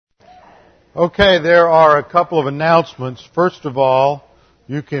Okay, there are a couple of announcements. First of all,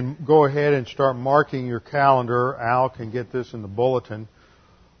 you can go ahead and start marking your calendar. Al can get this in the bulletin.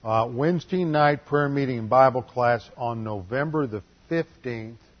 Wednesday night prayer meeting and Bible class on November the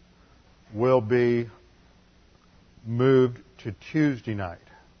 15th will be moved to Tuesday night.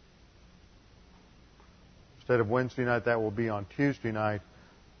 Instead of Wednesday night, that will be on Tuesday night.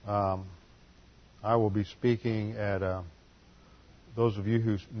 I will be speaking at, those of you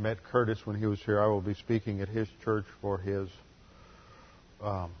who met Curtis when he was here, I will be speaking at his church for his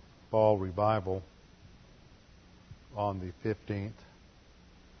fall revival on the 15th.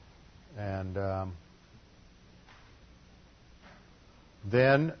 And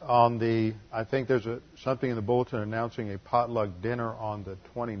then on the, I think there's something in the bulletin announcing a potluck dinner on the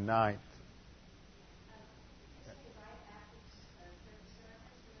 29th.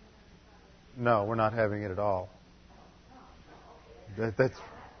 No, we're not having it at all. That's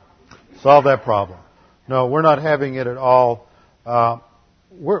solve that problem. No, we're not having it at all.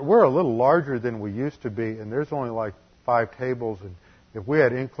 We're a little larger than we used to be, and there's only like 5 tables. And if we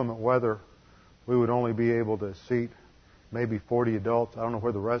had inclement weather, we would only be able to seat maybe 40 adults. I don't know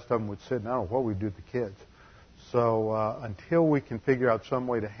where the rest of them would sit, and I don't know what we'd do with the kids. So until we can figure out some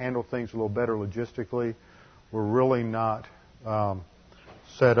way to handle things a little better logistically, we're really not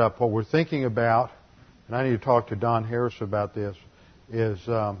set up. What we're thinking about, and I need to talk to Don Harris about this, is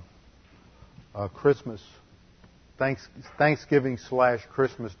Christmas,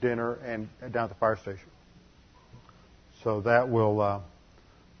 Thanksgiving/Christmas dinner and down at the fire station. So that will,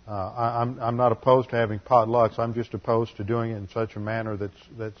 I'm not opposed to having potlucks. I'm just opposed to doing it in such a manner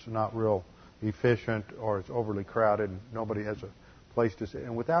that's not real efficient or it's overly crowded and nobody has a place to sit.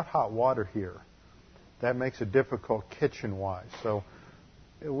 And without hot water here, that makes it difficult kitchen-wise. So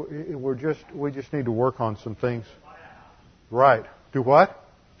we just need to work on some things. Right. Do what?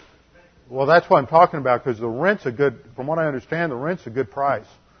 Well, that's what I'm talking about, because the rent's a good, from what I understand, the rent's a good price.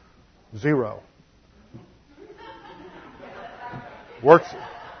 $0. Works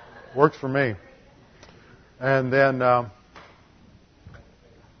for me. And then,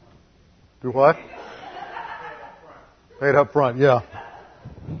 do what? Paid up front, yeah.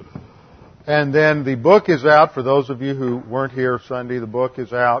 And then the book is out. For those of you who weren't here Sunday, the book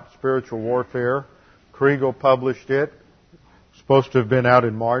is out, Spiritual Warfare. Kriegel published it. Supposed to have been out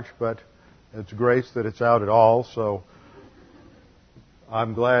in March, but it's grace that it's out at all. So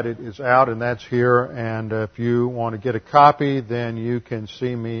I'm glad it is out, and that's here. And if you want to get a copy, then you can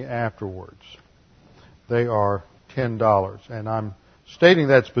see me afterwards. They are $10. And I'm stating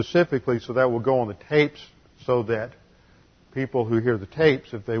that specifically so that will go on the tapes so that people who hear the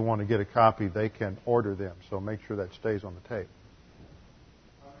tapes, if they want to get a copy, they can order them. So make sure that stays on the tape.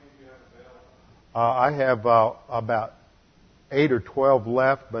 How many do you have available? I have about 8 or 12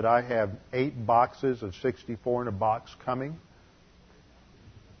 left, but I have 8 boxes of 64 in a box coming.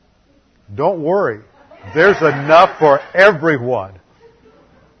 Don't worry. There's enough for everyone.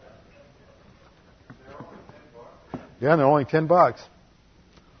 Yeah, they're only $10.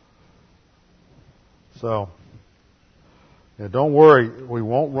 So, yeah, don't worry. We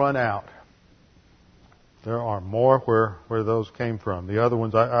won't run out. There are more where those came from. The other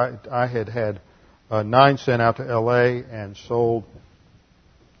ones, I had 9 sent out to L.A. and sold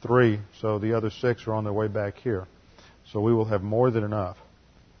 3. So the other 6 are on their way back here. So we will have more than enough.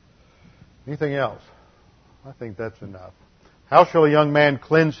 Anything else? I think that's enough. How shall a young man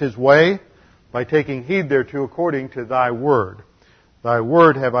cleanse his way? By taking heed thereto according to thy word. Thy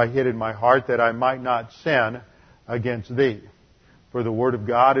word have I hid in my heart that I might not sin against thee. For the word of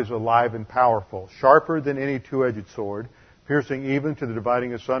God is alive and powerful, sharper than any two-edged sword, piercing even to the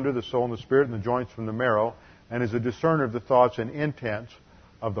dividing asunder the soul and the spirit and the joints from the marrow, and is a discerner of the thoughts and intents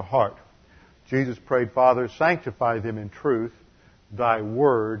of the heart. Jesus prayed, Father, sanctify them in truth. Thy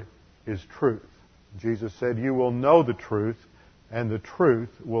word is truth. Jesus said, you will know the truth, and the truth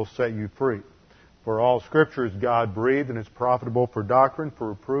will set you free. For all Scripture is God-breathed and is profitable for doctrine, for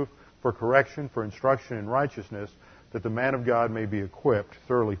reproof, for correction, for instruction in righteousness, that the man of God may be equipped,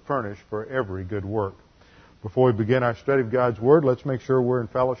 thoroughly furnished for every good work. Before we begin our study of God's Word, let's make sure we're in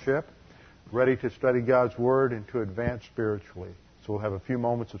fellowship, ready to study God's Word and to advance spiritually. So we'll have a few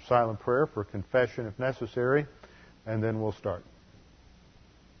moments of silent prayer for confession if necessary, and then we'll start.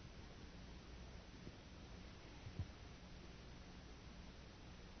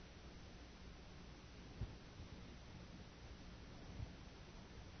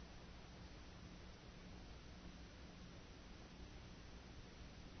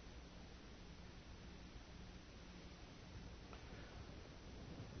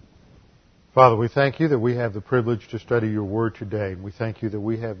 Father, we thank you that we have the privilege to study your word today. We thank you that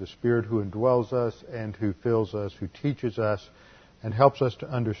we have the Spirit who indwells us and who fills us, who teaches us and helps us to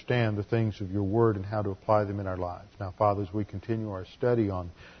understand the things of your word and how to apply them in our lives. Now, Father, as we continue our study on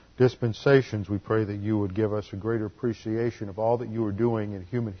dispensations, we pray that you would give us a greater appreciation of all that you are doing in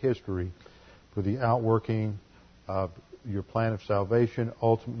human history for the outworking of your plan of salvation,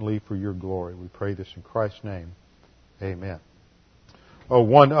 ultimately for your glory. We pray this in Christ's name. Amen. Oh,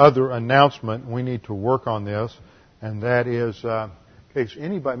 one other announcement. We need to work on this, and that is, in case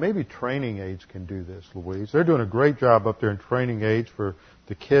anybody, maybe training aides can do this, Louise. They're doing a great job up there in training aids for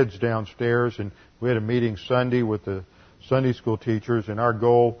the kids downstairs, and we had a meeting Sunday with the Sunday school teachers, and our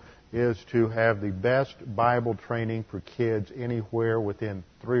goal is to have the best Bible training for kids anywhere within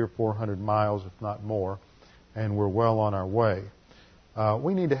 300 or 400 miles, if not more, and we're well on our way.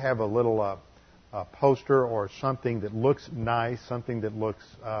 We need to have a little poster or something that looks nice, something that looks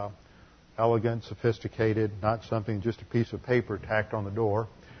elegant, sophisticated, not something just a piece of paper tacked on the door,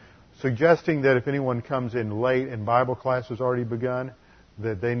 suggesting that if anyone comes in late and Bible class has already begun,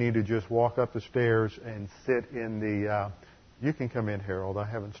 that they need to just walk up the stairs and sit in the... you can come in, Harold. I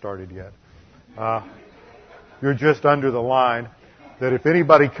haven't started yet. You're just under the line. That if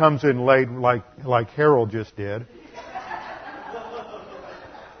anybody comes in late, like Harold just did,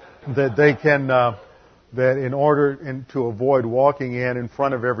 that they can, that in order to avoid walking in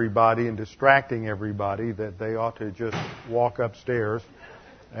front of everybody and distracting everybody, that they ought to just walk upstairs.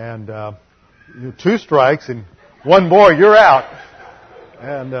 And 2 strikes and 1 more, you're out.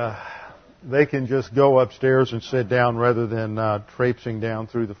 And they can just go upstairs and sit down rather than traipsing down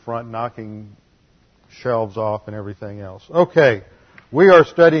through the front, knocking shelves off and everything else. Okay, we are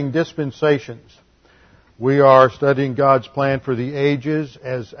studying dispensations. We are studying God's plan for the ages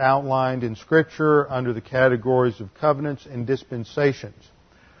as outlined in Scripture under the categories of covenants and dispensations.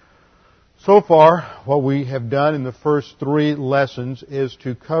 So far, what we have done in the first 3 lessons is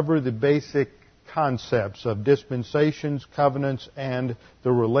to cover the basic concepts of dispensations, covenants, and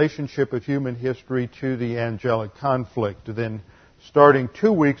the relationship of human history to the angelic conflict. Then, starting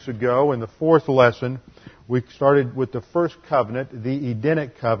 2 weeks ago in the 4th lesson, we started with the first covenant, the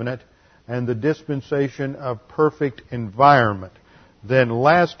Edenic covenant, and the dispensation of perfect environment. Then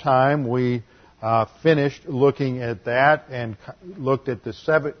last time we finished looking at that and looked at the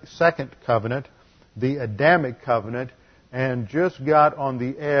second covenant, the Adamic covenant, and just got on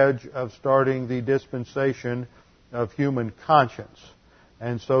the edge of starting the dispensation of human conscience.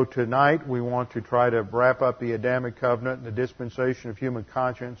 And so tonight we want to try to wrap up the Adamic covenant and the dispensation of human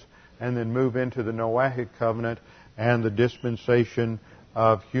conscience, and then move into the Noahic covenant and the dispensation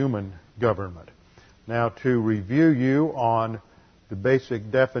of human government. Now, to review you on the basic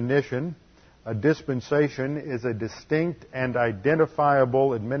definition, a dispensation is a distinct and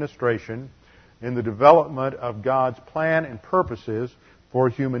identifiable administration in the development of God's plan and purposes for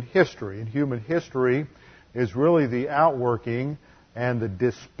human history. And human history is really the outworking and the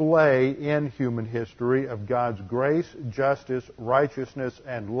display in human history of God's grace, justice, righteousness,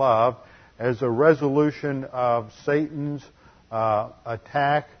 and love as a resolution of Satan's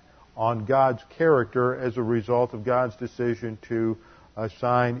attack on God's character as a result of God's decision to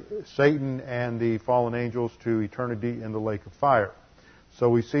assign Satan and the fallen angels to eternity in the lake of fire. So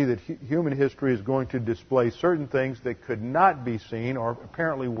we see that human history is going to display certain things that could not be seen or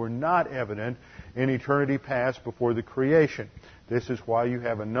apparently were not evident in eternity past before the creation. This is why you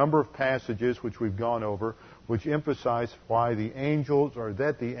have a number of passages which we've gone over which emphasize why the angels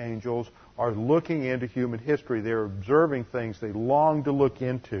are looking into human history. They're observing things they long to look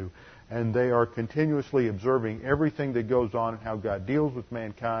into, and they are continuously observing everything that goes on and how God deals with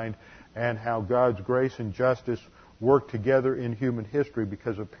mankind and how God's grace and justice work together in human history,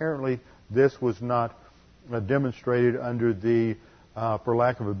 because apparently this was not demonstrated under the, for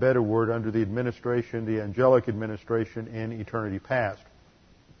lack of a better word, under the administration, the angelic administration in eternity past.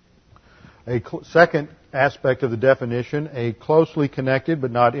 A second aspect of the definition, a closely connected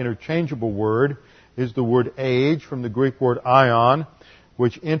but not interchangeable word, is the word age from the Greek word aion,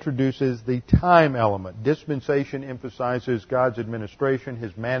 which introduces the time element. Dispensation emphasizes God's administration,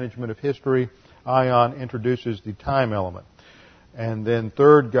 His management of history. Aion introduces the time element. And then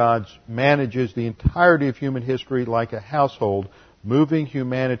third, God manages the entirety of human history like a household, moving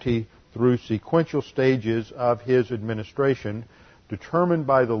humanity through sequential stages of His administration, determined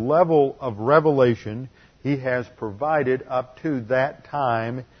by the level of revelation He has provided up to that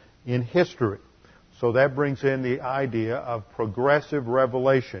time in history. So that brings in the idea of progressive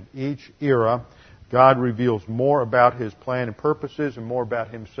revelation. Each era, God reveals more about His plan and purposes and more about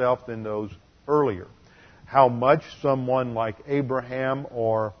Himself than those earlier. How much someone like Abraham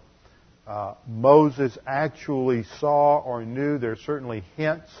or Moses actually saw or knew. There's certainly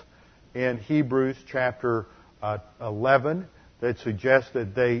hints in Hebrews chapter 11 that suggest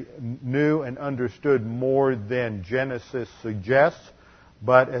that they knew and understood more than Genesis suggests.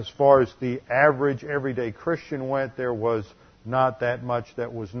 But as far as the average everyday Christian went, there was not that much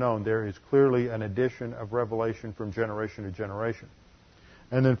that was known. There is clearly an addition of revelation from generation to generation.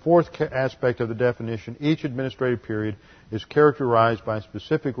 And then fourth aspect of the definition, each administrative period is characterized by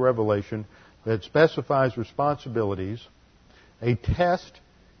specific revelation that specifies responsibilities, a test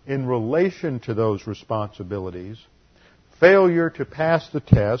in relation to those responsibilities, failure to pass the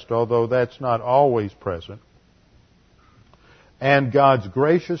test, although that's not always present, and God's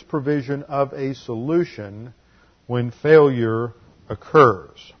gracious provision of a solution when failure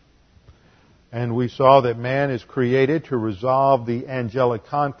occurs. And we saw that man is created to resolve the angelic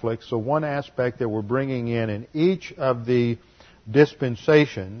conflict. So one aspect that we're bringing in each of the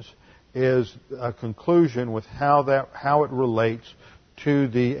dispensations is a conclusion with how it relates to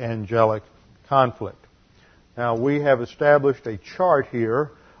the angelic conflict. Now we have established a chart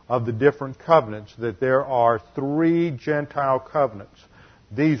here of the different covenants, that there are 3 Gentile covenants.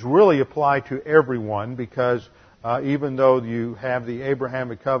 These really apply to everyone because even though you have the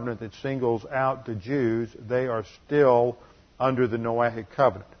Abrahamic covenant that singles out the Jews, they are still under the Noahic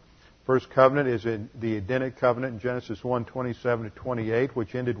covenant. First covenant is in the Edenic covenant in Genesis 1:27-28,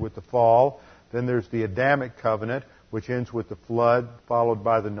 which ended with the fall. Then there's the Adamic covenant, which ends with the flood, followed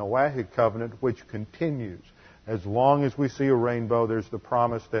by the Noahic covenant, which continues. As long as we see a rainbow, there's the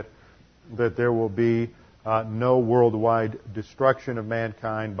promise that there will be no worldwide destruction of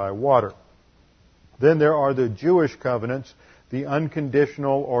mankind by water. Then there are the Jewish covenants, the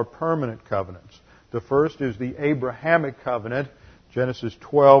unconditional or permanent covenants. The first is the Abrahamic covenant, Genesis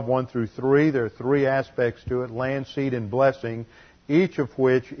 12:1-3. There are 3 aspects to it, land, seed, and blessing, each of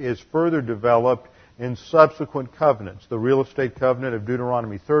which is further developed in subsequent covenants. The real estate covenant of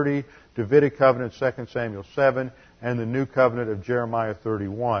Deuteronomy 30, Davidic covenant 2 Samuel 7, and the new covenant of Jeremiah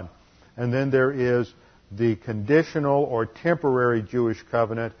 31. And then there is the conditional or temporary Jewish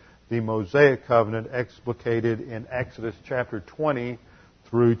covenant, the Mosaic covenant, explicated in Exodus chapter 20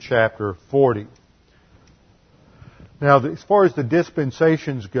 through chapter 40. Now, as far as the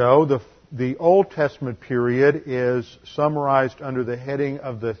dispensations go, the Old Testament period is summarized under the heading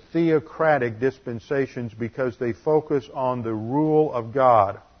of the theocratic dispensations because they focus on the rule of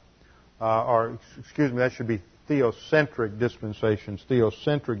God. That should be theocentric dispensations.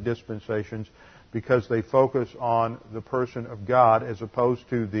 Theocentric dispensations because they focus on the person of God as opposed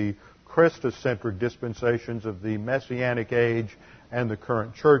to the Christocentric dispensations of the Messianic age and the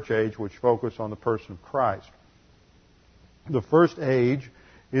current church age, which focus on the person of Christ. The first age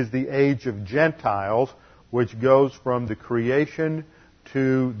is the age of Gentiles, which goes from the creation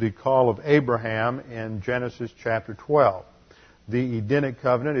to the call of Abraham in Genesis chapter 12. The Edenic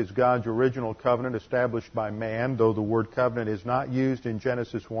covenant is God's original covenant established by man, though the word covenant is not used in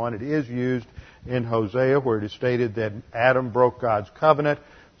Genesis 1. It is used in Hosea, where it is stated that Adam broke God's covenant,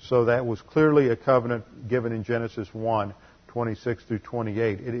 so that was clearly a covenant given in Genesis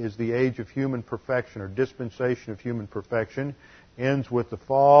 1:26-28. It is the age of human perfection, or dispensation of human perfection, ends with the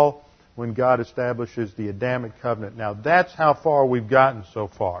fall when God establishes the Adamic covenant. Now that's how far we've gotten so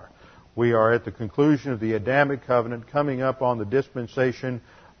far. We are at the conclusion of the Adamic covenant, coming up on the dispensation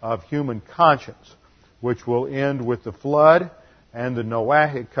of human conscience, which will end with the flood, and the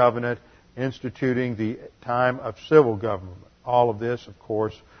Noahic covenant instituting the time of civil government. All of this, of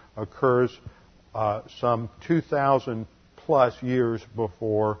course, occurs some 2,000 plus years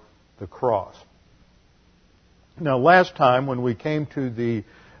before the cross. Now, last time when we came to the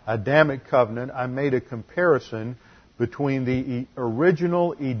Adamic covenant, I made a comparison between the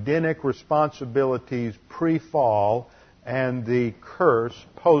original Edenic responsibilities pre-fall and the curse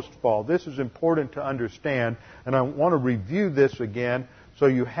post-fall. This is important to understand, and I want to review this again so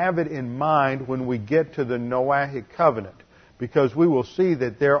you have it in mind when we get to the Noahic covenant, because we will see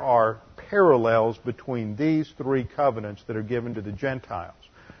that there are parallels between these 3 covenants that are given to the Gentiles.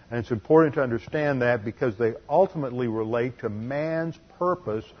 And it's important to understand that because they ultimately relate to man's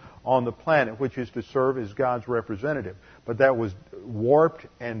purpose on the planet, which is to serve as God's representative. But that was warped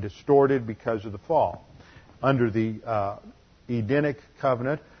and distorted because of the fall. Under the Edenic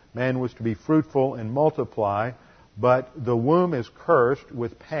covenant, man was to be fruitful and multiply, but the womb is cursed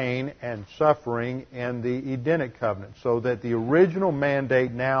with pain and suffering in the Edenic covenant, so that the original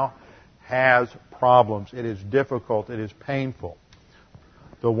mandate now has problems. It is difficult. It is painful.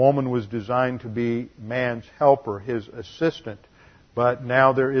 The woman was designed to be man's helper, his assistant. But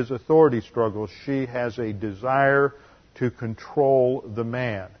now there is authority struggle. She has a desire to control the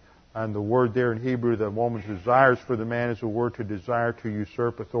man. And the word there in Hebrew, the woman's desires for the man, is the word to desire to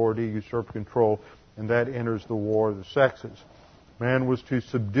usurp authority, usurp control, and that enters the war of the sexes. Man was to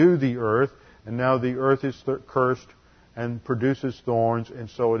subdue the earth, and now the earth is cursed and produces thorns, and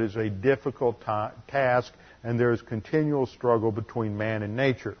so it is a difficult task, and there is continual struggle between man and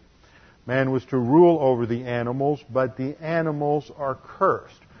nature. Man was to rule over the animals, but the animals are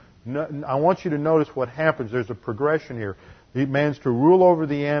cursed. I want you to notice what happens. There's a progression here. Man's to rule over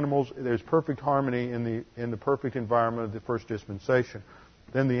the animals. There's perfect harmony in the perfect environment of the first dispensation.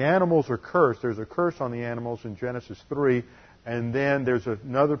 Then the animals are cursed. There's a curse on the animals in Genesis 3, and then there's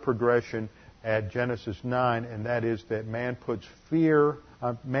another progression at Genesis 9, and that is that man puts fear.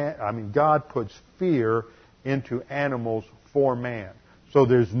 God puts fear into animals for man. So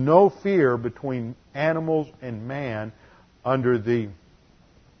there's no fear between animals and man in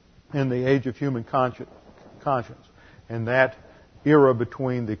the age of human conscience, in that era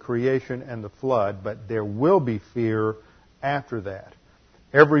between the creation and the flood, but there will be fear after that.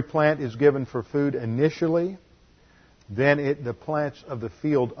 Every plant is given for food initially, then the plants of the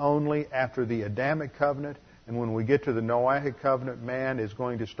field only after the Adamic covenant, and when we get to the Noahic covenant, man is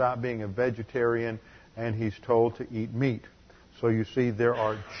going to stop being a vegetarian and he's told to eat meat. So you see there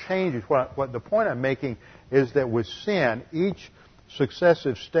are changes. What the point I'm making is that with sin, each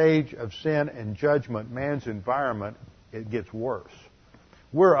successive stage of sin and judgment, man's environment, it gets worse.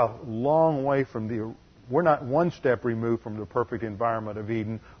 We're a long way from we're not one step removed from the perfect environment of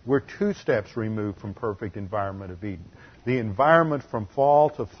Eden. We're 2 steps removed from perfect environment of Eden. The environment from fall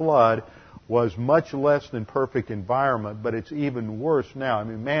to flood was much less than perfect environment, but it's even worse now. I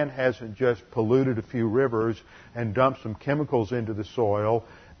mean, man hasn't just polluted a few rivers and dumped some chemicals into the soil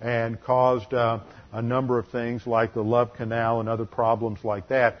and caused a number of things like the Love Canal and other problems like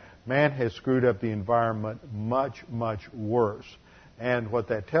that. Man has screwed up the environment much, much worse. And what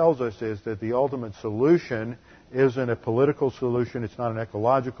that tells us is that the ultimate solution isn't a political solution, it's not an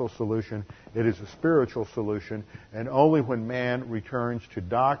ecological solution, it is a spiritual solution. And only when man returns to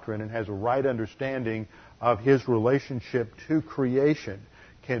doctrine and has a right understanding of his relationship to creation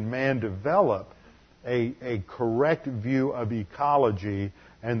can man develop a correct view of ecology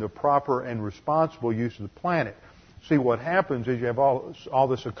and the proper and responsible use of the planet. See, what happens is you have all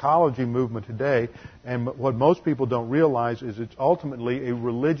this ecology movement today, and what most people don't realize is it's ultimately a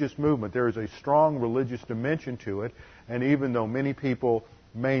religious movement. There is a strong religious dimension to it, and even though many people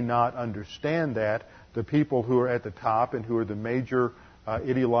may not understand that, the people who are at the top and who are the major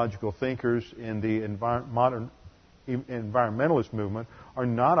ideological thinkers in the modern environmentalist movement are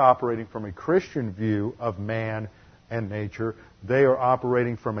not operating from a Christian view of man and nature. They are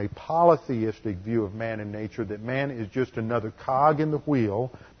operating from a polytheistic view of man and nature, that man is just another cog in the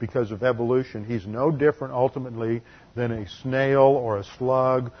wheel because of evolution. He's no different ultimately than a snail or a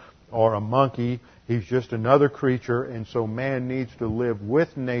slug or a monkey. He's just another creature, and so man needs to live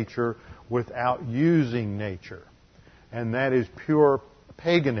with nature without using nature. And that is pure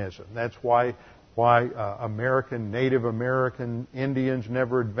paganism. That's why Native American Indians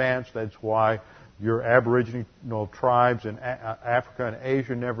never advanced. That's why your Aboriginal tribes in Africa and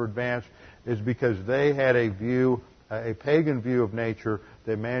Asia never advanced, is because they had a pagan view of nature,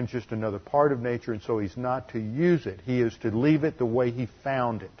 that man's just another part of nature, and so he's not to use it. He is to leave it the way he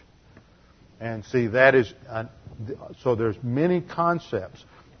found it. And see, that is, so there's many concepts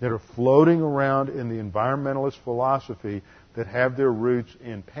that are floating around in the environmentalist philosophy that have their roots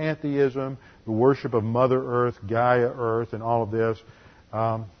in pantheism, the worship of Mother Earth, Gaia Earth, and all of this,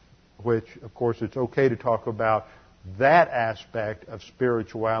 which, of course, it's okay to talk about that aspect of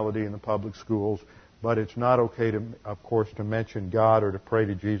spirituality in the public schools, but it's not okay to, of course, to mention God or to pray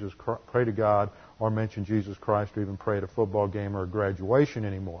to God or mention Jesus Christ or even pray at a football game or a graduation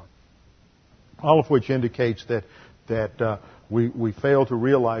anymore. All of which indicates that we fail to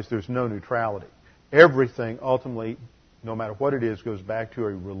realize there's no neutrality. Everything ultimately, no matter what it is, goes back to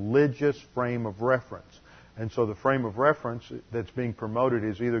a religious frame of reference. And so the frame of reference that's being promoted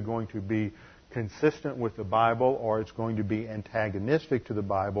is either going to be consistent with the Bible or it's going to be antagonistic to the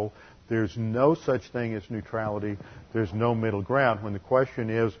Bible. There's no such thing as neutrality. There's no middle ground. When the question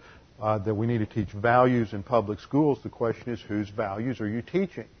is that we need to teach values in public schools, the question is, whose values are you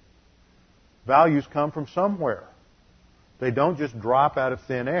teaching? Values come from somewhere. They don't just drop out of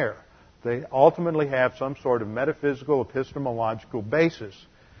thin air. They ultimately have some sort of metaphysical, epistemological basis.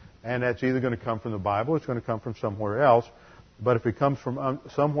 And that's either going to come from the Bible or it's going to come from somewhere else. But if it comes from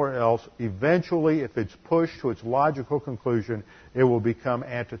somewhere else, eventually, if it's pushed to its logical conclusion, it will become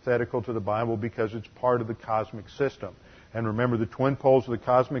antithetical to the Bible because it's part of the cosmic system. And remember, the twin poles of the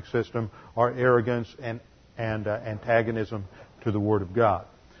cosmic system are arrogance and antagonism to the Word of God.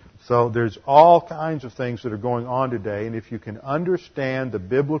 So there's all kinds of things that are going on today, and if you can understand the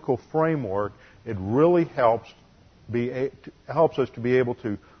biblical framework, it really helps us to be able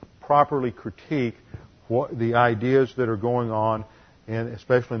to properly critique the ideas that are going on,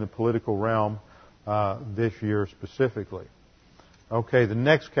 especially in the political realm this year specifically. Okay, the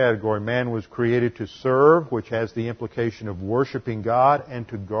next category, man was created to serve, which has the implication of worshiping God, and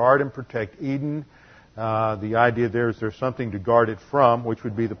to guard and protect Eden. The idea there is there's something to guard it from, which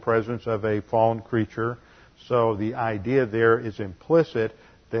would be the presence of a fallen creature. So the idea there is implicit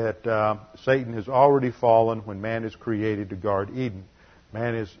that Satan has already fallen when man is created to guard Eden.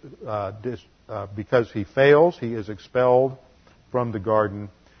 Man is, because he fails, he is expelled from the garden.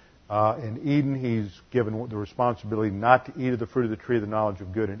 In Eden, he's given the responsibility not to eat of the fruit of the tree of the knowledge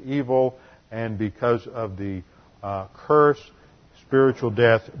of good and evil, and because of the curse, spiritual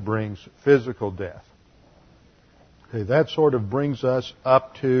death brings physical death. Okay, that sort of brings us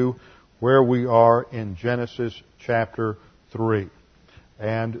up to where we are in Genesis chapter 3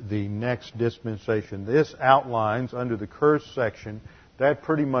 and the next dispensation. This outlines, under the curse section, that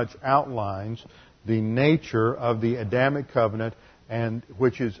pretty much outlines the nature of the Adamic covenant, and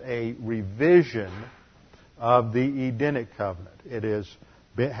which is a revision of the Edenic covenant. It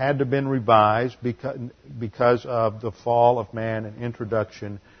had to have been revised because of the fall of man and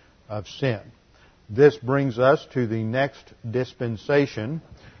introduction of sin. This brings us to the next dispensation,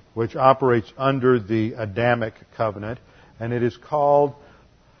 which operates under the Adamic covenant, and it is called,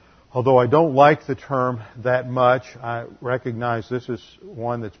 although I don't like the term that much, I recognize this is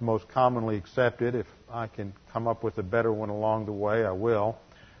one that's most commonly accepted. If I can come up with a better one along the way, I will.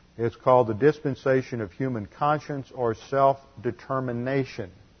 It's called the dispensation of human conscience or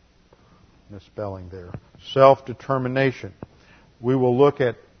self-determination. Misspelling there. Self-determination. We will look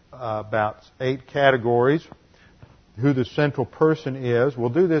at about 8 categories. Who the central person is. We'll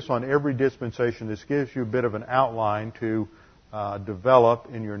do this on every dispensation. This gives you a bit of an outline to develop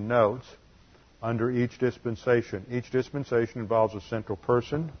in your notes under each dispensation. Each dispensation involves a central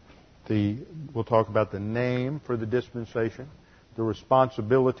person. We'll talk about the name for the dispensation, the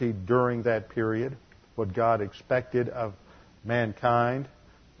responsibility during that period, what God expected of mankind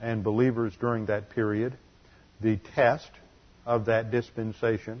and believers during that period, the test of that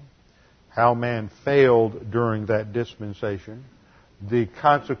dispensation, how man failed during that dispensation, the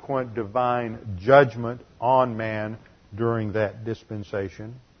consequent divine judgment on man during that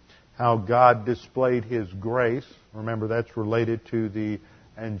dispensation, how God displayed His grace. Remember, that's related to the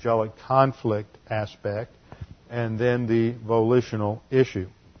angelic conflict aspect, and then the volitional issue.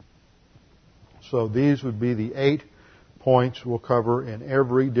 So these would be the 8 points we'll cover in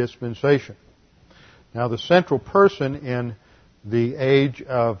every dispensation. Now, the central person in the age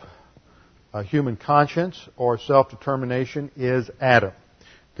of human conscience or self-determination is Adam.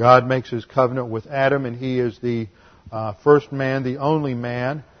 God makes His covenant with Adam, and he is the first man, the only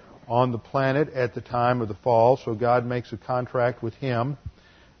man on the planet at the time of the fall. So God makes a contract with him,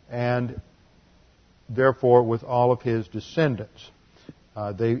 and therefore with all of his descendants.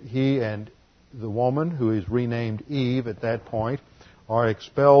 He and the woman, who is renamed Eve at that point, are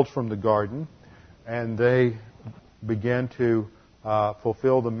expelled from the garden, and they begin to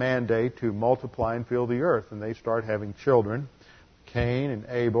fulfill the mandate to multiply and fill the earth. And they start having children, Cain and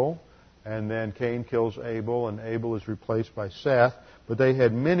Abel, and then Cain kills Abel, and Abel is replaced by Seth. But they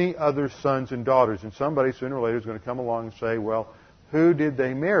had many other sons and daughters, and somebody sooner or later is going to come along and say, well, who did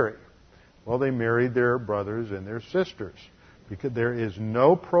they marry? Well, they married their brothers and their sisters, because there is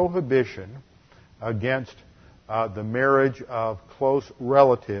no prohibition against the marriage of close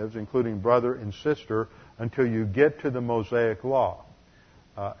relatives, including brother and sister, until you get to the Mosaic Law.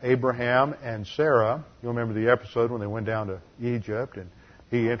 Abraham and Sarah, you'll remember the episode when they went down to Egypt, and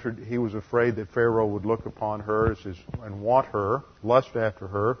he was afraid that Pharaoh would look upon her and want her, lust after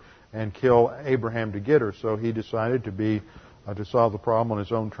her, and kill Abraham to get her. So he decided to solve the problem on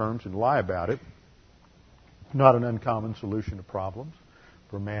his own terms and lie about it. Not an uncommon solution to problems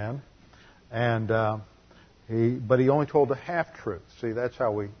for man. But he only told a half-truth. See, that's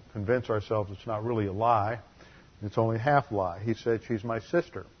how we convince ourselves it's not really a lie. It's only a half-lie. He said, she's my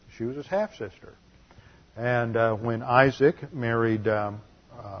sister. She was his half-sister. And when Isaac married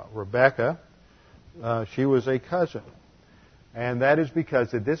Rebekah, she was a cousin. And that is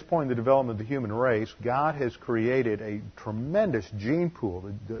because at this point in the development of the human race, God has created a tremendous gene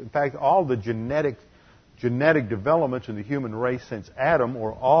pool. In fact, all the genetic developments in the human race since Adam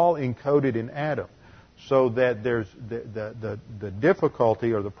are all encoded in Adam. So that there's the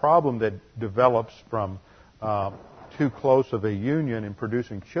difficulty or the problem that develops from too close of a union in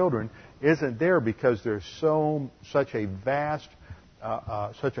producing children isn't there, because there's such a vast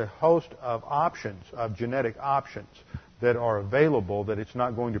such a host of options, of genetic options that are available, that it's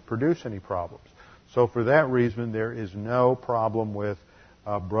not going to produce any problems. So for that reason, there is no problem with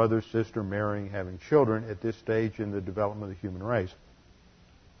brother, sister marrying, having children at this stage in the development of the human race.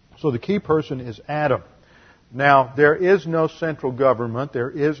 So the key person is Adam. Now, there is no central government. There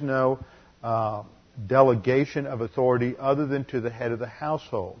is no delegation of authority other than to the head of the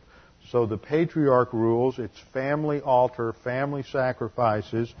household. So the patriarch rules. It's family altar, family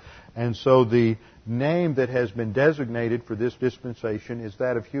sacrifices. And so the name that has been designated for this dispensation is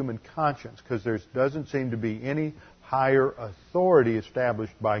that of human conscience, because there doesn't seem to be any higher authority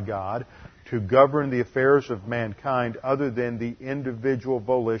established by God to govern the affairs of mankind other than the individual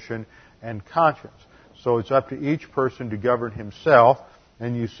volition and conscience. So it's up to each person to govern himself,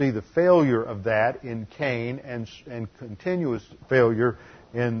 and you see the failure of that in Cain and continuous failure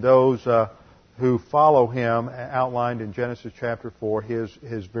in those who follow him, outlined in Genesis chapter 4,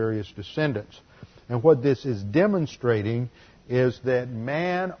 his various descendants. And what this is demonstrating is that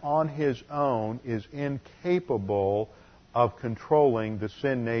man on his own is incapable of controlling the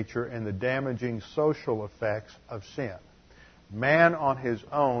sin nature and the damaging social effects of sin. Man on his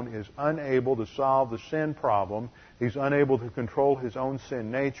own is unable to solve the sin problem. He's unable to control his own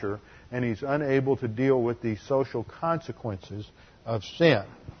sin nature, and he's unable to deal with the social consequences of sin.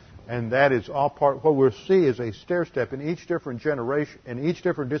 And that is all part, what we'll see is a stair step in each different generation, in each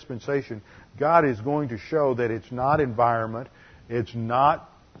different dispensation. God is going to show that it's not environment, it's not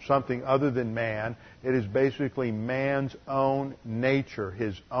something other than man. It is basically man's own nature,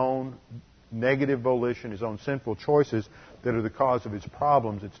 his own negative volition, his own sinful choices that are the cause of his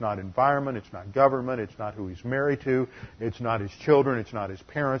problems. It's not environment, it's not government, it's not who he's married to, it's not his children, it's not his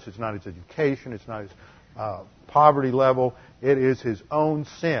parents, it's not his education, it's not his poverty level. It is his own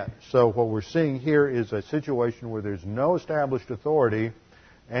sin. So what we're seeing here is a situation where there's no established authority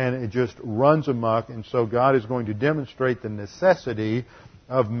and it just runs amok. And so God is going to demonstrate the necessity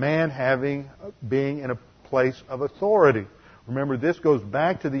of man being in a place of authority. Remember, this goes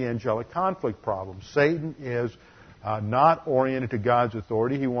back to the angelic conflict problem. Satan is not oriented to God's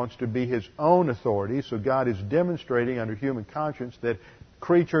authority. He wants to be his own authority. So God is demonstrating under human conscience that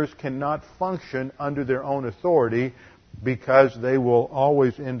creatures cannot function under their own authority because they will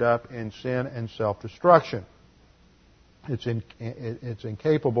always end up in sin and self-destruction. It's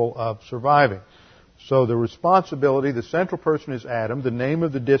incapable of surviving. So the responsibility, the central person is Adam. The name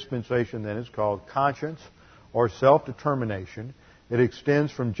of the dispensation then is called conscience or self-determination. It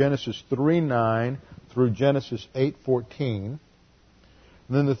extends from Genesis 3:9 through Genesis 8:14. And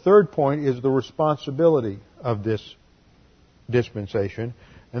then the third point is the responsibility of this dispensation.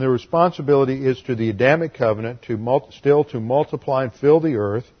 And the responsibility is to the Adamic covenant still to multiply and fill the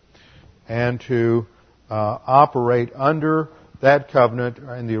earth and to operate under that covenant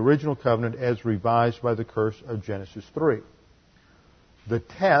and the original covenant as revised by the curse of Genesis 3. The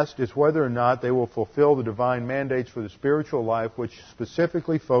test is whether or not they will fulfill the divine mandates for the spiritual life, which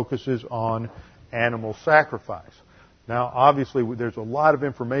specifically focuses on animal sacrifice. Now, obviously, there's a lot of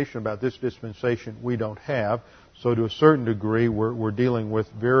information about this dispensation we don't have, so to a certain degree, we're dealing with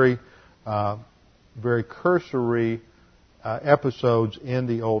very cursory episodes in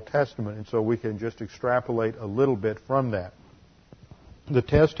the Old Testament, and so we can just extrapolate a little bit from that. The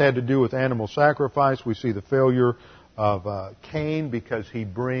test had to do with animal sacrifice. We see the failure of Cain because he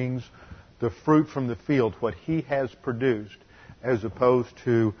brings the fruit from the field, what he has produced, as opposed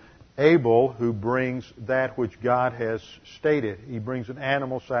to Abel, who brings that which God has stated. He brings an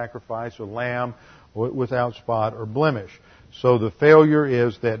animal sacrifice, a lamb without spot or blemish. So the failure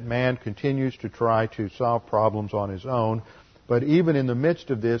is that man continues to try to solve problems on his own. But even in the midst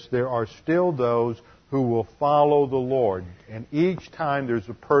of this, there are still those who will follow the Lord. And each time there's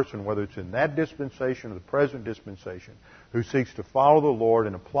a person, whether it's in that dispensation or the present dispensation, who seeks to follow the Lord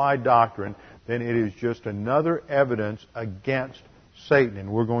and apply doctrine, then it is just another evidence against Satan.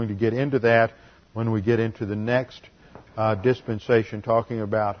 And we're going to get into that when we get into the next dispensation, talking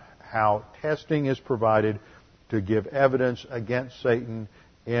about how testing is provided to give evidence against Satan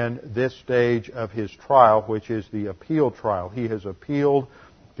in this stage of his trial, which is the appeal trial. He has appealed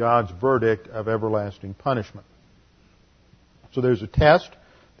God's verdict of everlasting punishment. So there's a test,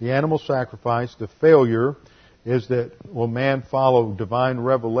 the animal sacrifice. The failure is that will man follow divine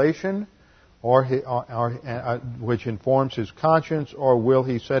revelation, which informs his conscience, or will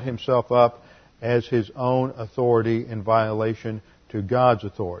he set himself up as his own authority in violation to God's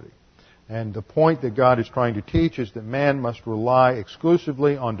authority? And the point that God is trying to teach is that man must rely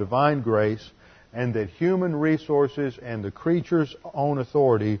exclusively on divine grace, and that human resources and the creature's own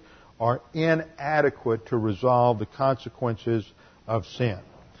authority are inadequate to resolve the consequences of sin.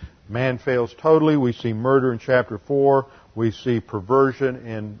 Man fails totally. We see murder in chapter 4. We see perversion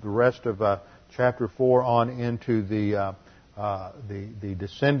in the rest of chapter 4 on into the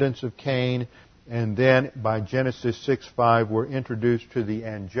descendants of Cain. And then by Genesis 6:5, we're introduced to the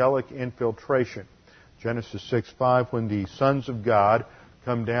angelic infiltration. Genesis 6:5, when the sons of God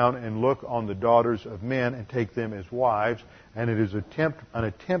come down and look on the daughters of men and take them as wives, and it is an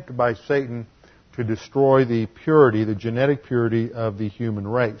attempt by Satan to destroy the purity, the genetic purity of the human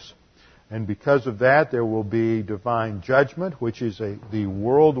race. And because of that, there will be divine judgment, which is the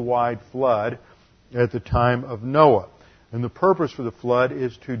worldwide flood at the time of Noah. And the purpose for the flood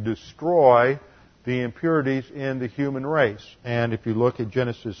is to destroy the impurities in the human race. And if you look at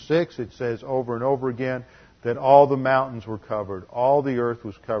Genesis 6, it says over and over again that all the mountains were covered, all the earth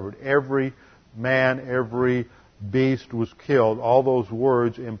was covered, every man, every beast was killed. All those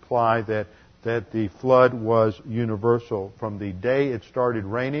words imply that the flood was universal. From the day it started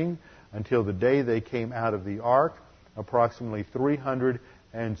raining until the day they came out of the ark, approximately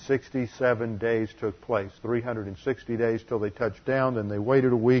 367 days took place. 360 days till they touched down, then they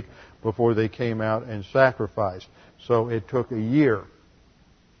waited a week before they came out and sacrificed. So it took a year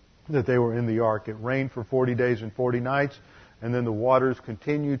that they were in the ark. It rained for 40 days and 40 nights, and then the waters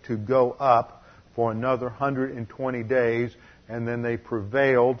continued to go up for another 120 days, and then they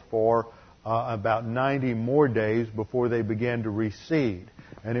prevailed for about 90 more days before they began to recede.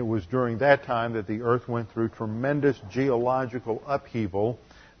 And it was during that time that the earth went through tremendous geological upheaval.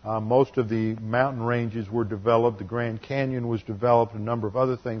 Most of the mountain ranges were developed. The Grand Canyon was developed. A number of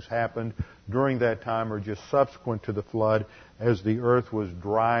other things happened during that time or just subsequent to the flood as the earth was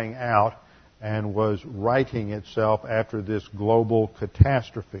drying out and was righting itself after this global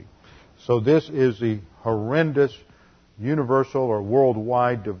catastrophe. So this is the horrendous universal or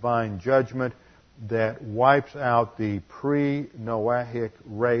worldwide divine judgment that wipes out the pre-Noahic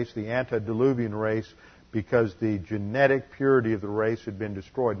race, the antediluvian race, because the genetic purity of the race had been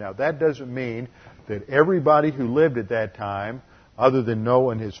destroyed. Now, that doesn't mean that everybody who lived at that time, other than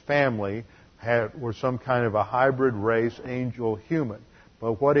Noah and his family, were some kind of a hybrid race, angel-human.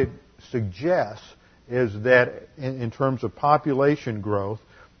 But what it suggests is that in terms of population growth,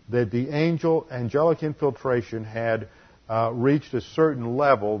 that the angelic infiltration had reached a certain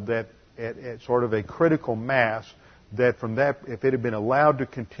level that at sort of a critical mass, that from that, if it had been allowed to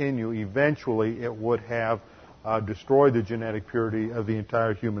continue, eventually it would have destroyed the genetic purity of the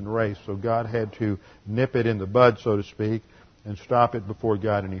entire human race. So God had to nip it in the bud, so to speak, and stop it before it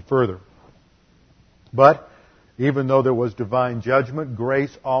got any further. But even though there was divine judgment,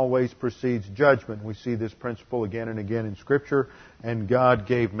 grace always precedes judgment. We see this principle again and again in Scripture. And God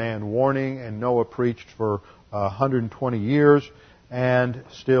gave man warning, and Noah preached for 120 years, and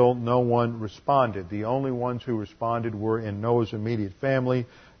still no one responded. The only ones who responded were in Noah's immediate family,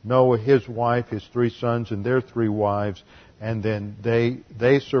 Noah, his wife, his 3 sons, and their 3 wives, and then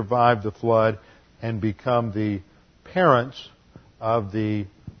they survived the flood and become the parents of the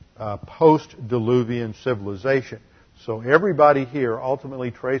post-Diluvian civilization. So everybody here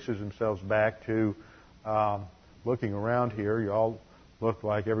ultimately traces themselves back to, looking around here, you all look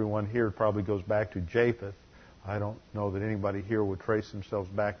like everyone here probably goes back to Japheth. I don't know that anybody here would trace themselves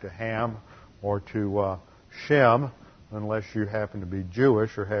back to Ham or to Shem, unless you happen to be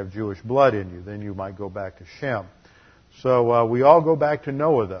Jewish or have Jewish blood in you. Then you might go back to Shem. So we all go back to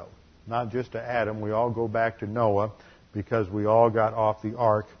Noah, though. Not just to Adam. We all go back to Noah because we all got off the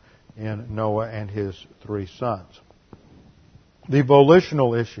ark in Noah and his 3 sons. The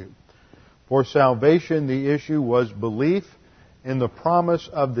volitional issue. For salvation, the issue was belief in the promise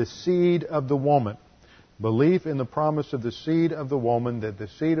of the seed of the woman. Belief in the promise of the seed of the woman, that the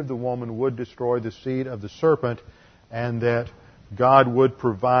seed of the woman would destroy the seed of the serpent, and that God would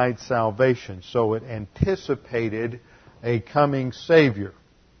provide salvation. So it anticipated a coming Savior.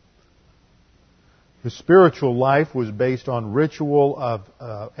 The spiritual life was based on ritual of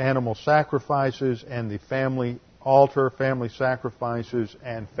animal sacrifices and the family altar, family sacrifices,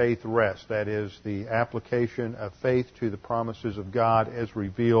 and faith rest. That is, the application of faith to the promises of God as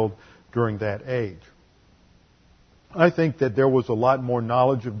revealed during that age. I think that there was a lot more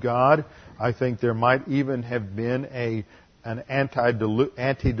knowledge of God. I think there might even have been an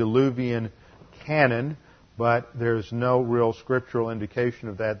antediluvian canon, but there's no real scriptural indication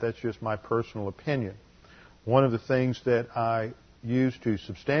of that. That's just my personal opinion. One of the things that I use to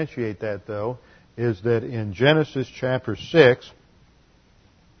substantiate that, though, is that in Genesis chapter 6,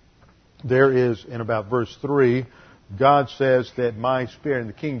 there is, in about verse 3, God says that my spirit, and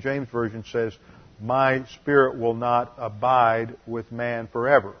the King James Version says, my spirit will not abide with man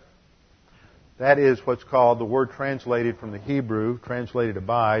forever. That is what's called, the word translated from the Hebrew, translated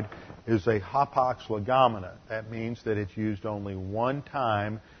abide, is a hapax legomena. That means that it's used only one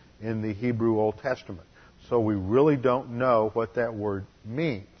time in the Hebrew Old Testament. So we really don't know what that word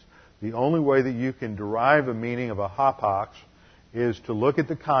means. The only way that you can derive a meaning of a hapax is to look at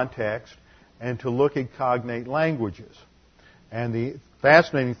the context and to look at cognate languages. And the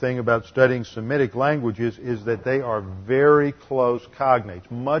fascinating thing about studying Semitic languages is that they are very close cognates,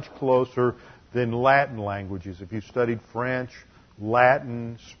 much closer than Latin languages. If you studied French,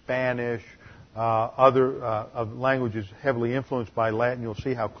 Latin, Spanish, other languages heavily influenced by Latin, you'll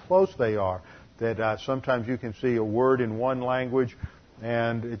see how close they are. That sometimes you can see a word in one language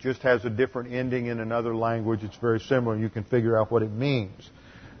and it just has a different ending in another language. It's very similar, and you can figure out what it means.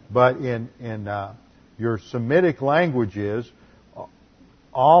 But in your Semitic languages,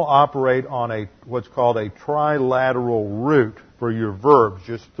 all operate on what's called a trilateral root for your verbs,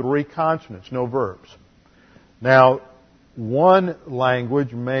 just three consonants, no verbs. Now, one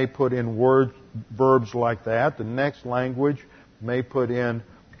language may put in verbs like that. The next language may put in,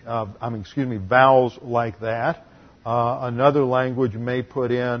 vowels like that. Another language may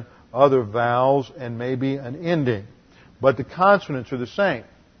put in other vowels and maybe an ending. But the consonants are the same.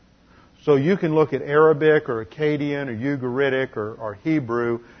 So you can look at Arabic or Akkadian or Ugaritic or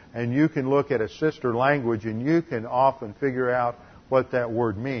Hebrew, and you can look at a sister language, and you can often figure out what that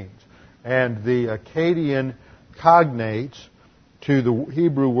word means. And the Akkadian cognates to the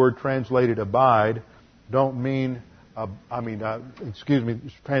Hebrew word translated abide don't mean,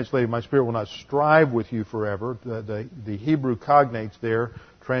 translated, my spirit will not strive with you forever. The Hebrew cognates there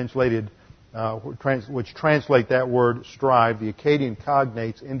translated, which translate that word strive, the Akkadian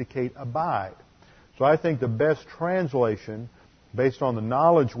cognates indicate abide. So I think the best translation, based on the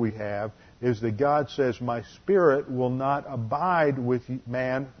knowledge we have, is that God says, my spirit will not abide with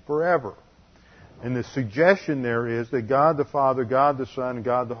man forever. And the suggestion there is that God the Father, God the Son, and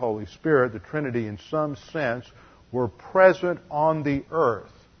God the Holy Spirit, the Trinity in some sense, were present on the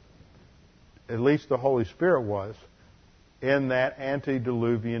earth, at least the Holy Spirit was, in that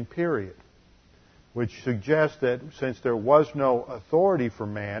antediluvian period. Which suggests that since there was no authority for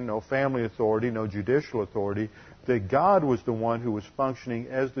man, no family authority, no judicial authority, that God was the one who was functioning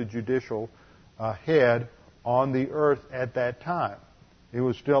as the judicial head on the earth at that time. It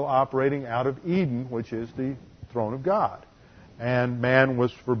was still operating out of Eden, which is the throne of God. And man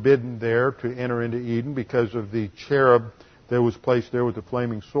was forbidden there to enter into Eden because of the cherub that was placed there with the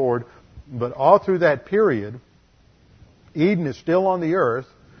flaming sword. But all through that period, Eden is still on the earth,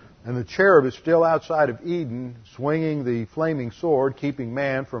 and the cherub is still outside of Eden, swinging the flaming sword, keeping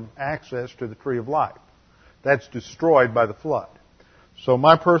man from access to the tree of life. That's destroyed by the flood. So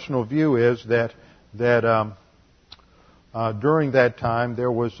my personal view is that during that time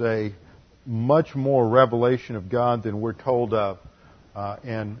there was a much more revelation of God than we're told of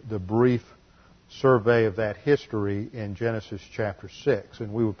in the brief survey of that history in Genesis chapter 6.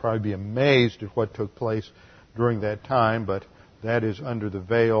 And we would probably be amazed at what took place during that time, but that is under the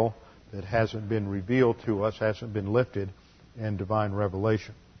veil that hasn't been revealed to us, hasn't been lifted in divine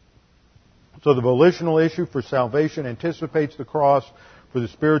revelation. So the volitional issue for salvation anticipates the cross. For the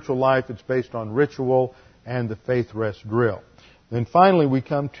spiritual life, it's based on ritual and the faith rest drill. Then finally we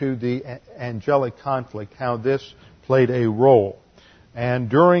come to the angelic conflict, how this played a role. And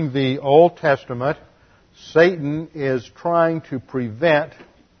during the Old Testament, Satan is trying to prevent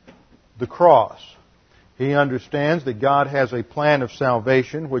the cross. He understands that God has a plan of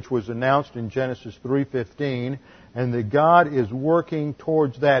salvation, which was announced in Genesis 3:15, and that God is working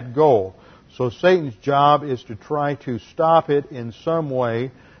towards that goal. So Satan's job is to try to stop it in some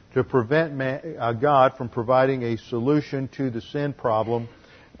way to prevent God from providing a solution to the sin problem,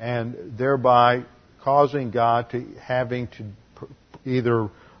 and thereby causing God to having to either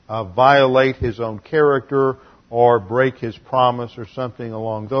violate His own character or break His promise or something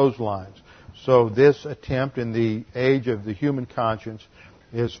along those lines. So this attempt in the age of the human conscience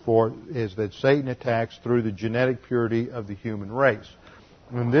is that Satan attacks through the genetic purity of the human race.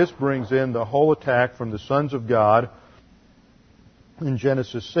 And this brings in the whole attack from the sons of God in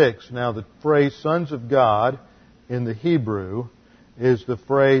Genesis 6. Now the phrase sons of God in the Hebrew is the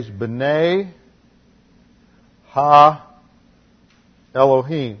phrase B'nai Ha-Elohim.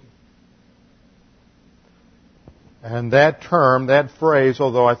 And that term, that phrase,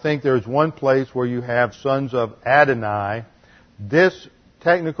 although I think there's one place where you have sons of Adonai, this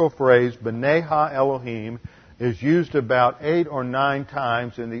technical phrase, B'nai Ha-Elohim, is used about 8 or 9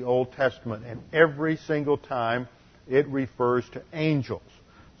 times in the Old Testament, and every single time it refers to angels.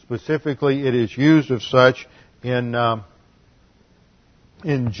 Specifically, it is used of such in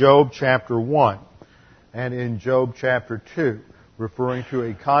in Job chapter 1 and in Job chapter 2, referring to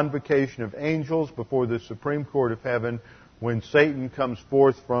a convocation of angels before the Supreme Court of Heaven when Satan comes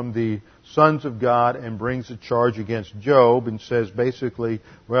forth from the sons of God and brings a charge against Job and says basically,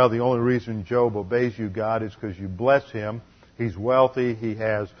 well, the only reason Job obeys you, God, is because you bless him. He's wealthy. He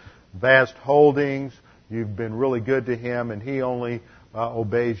has vast holdings. You've been really good to him, and he only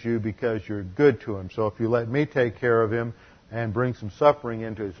obeys you because you're good to him. So if you let me take care of him and bring some suffering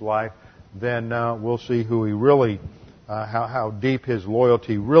into his life, then we'll see who he really, how deep his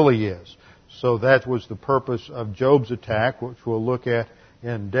loyalty really is. So that was the purpose of Job's attack, which we'll look at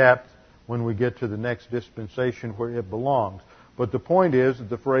in depth when we get to the next dispensation where it belongs. But the point is that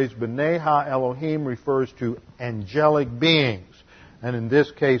the phrase B'nai Ha-Elohim refers to angelic beings, and in this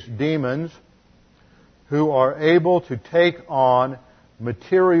case demons, who are able to take on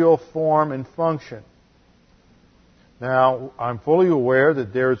material form and function. Now, I'm fully aware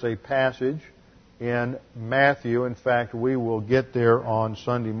that there's a passage in Matthew. In fact, we will get there on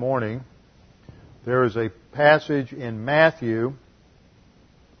Sunday morning. There is a passage in Matthew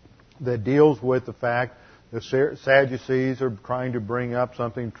that deals with the fact the Sadducees are trying to bring up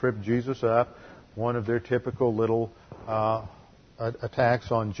something, trip Jesus up, one of their typical little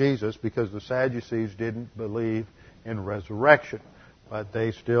attacks on Jesus, because the Sadducees didn't believe in resurrection. But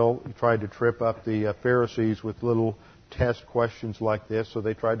they still tried to trip up the Pharisees with little test questions like this, so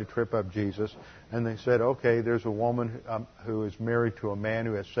they tried to trip up Jesus. And they said, okay, there's a woman who is married to a man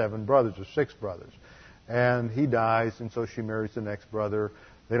who has 7 brothers or 6 brothers. And he dies, and so she marries the next brother.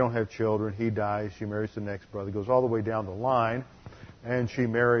 They don't have children. He dies. She marries the next brother. Goes all the way down the line, and she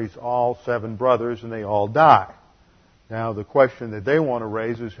marries all 7 brothers, and they all die. Now, the question that they want to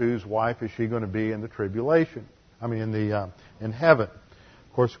raise is, whose wife is she going to be in the tribulation? In heaven.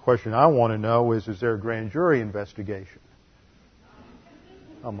 Of course, the question I want to know is there a grand jury investigation?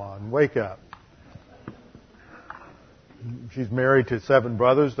 Come on, wake up. She's married to 7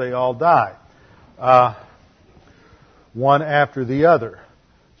 brothers. They all die. One after the other.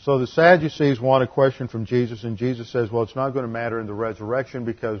 So the Sadducees want a question from Jesus, and Jesus says, well, it's not going to matter in the resurrection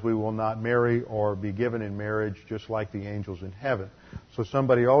because we will not marry or be given in marriage just like the angels in heaven. So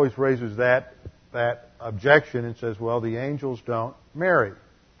somebody always raises that objection and says, well, the angels don't marry.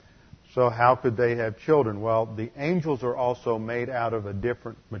 So how could they have children? Well, the angels are also made out of a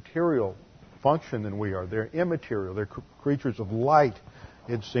different material function than we are. They're immaterial. They're creatures of light,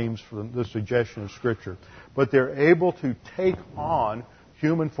 it seems, from the suggestion of Scripture. But they're able to take on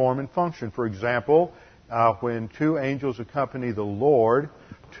human form and function. For example, when 2 angels accompany the Lord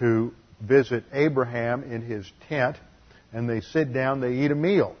to visit Abraham in his tent, and they sit down, they eat a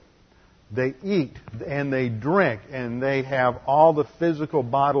meal. They eat and they drink and they have all the physical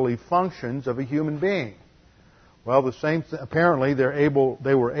bodily functions of a human being. Well, the same apparently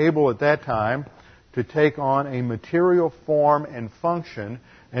they were able at that time to take on a material form and function,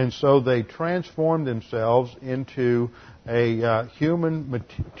 and so they transformed themselves into a human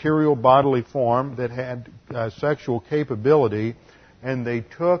material bodily form that had sexual capability, and they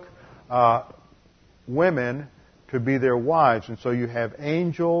took women to be their wives. And so you have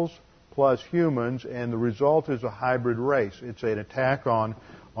angels plus humans, and the result is a hybrid race. It's an attack on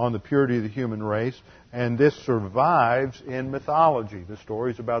the purity of the human race, and this survives in mythology. The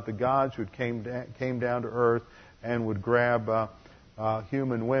stories about the gods who came down to earth and would grab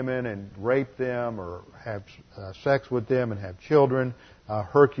human women and rape them or have sex with them and have children.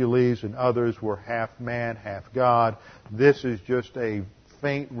 Hercules and others were half man, half God. This is just a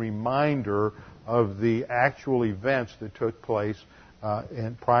faint reminder of the actual events that took place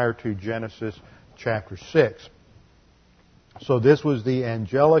prior to Genesis chapter 6. So this was the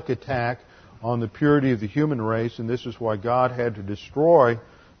angelic attack on the purity of the human race, and this is why God had to destroy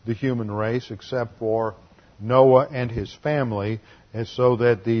the human race except for Noah and his family, and so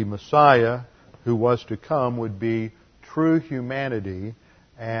that the Messiah who was to come would be true humanity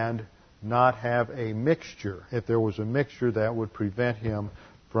and not have a mixture. If there was a mixture, that would prevent him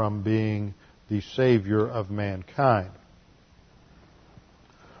from being the Savior of mankind.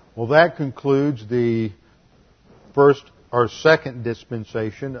 Well, that concludes the first or second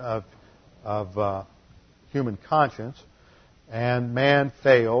dispensation of human conscience. And man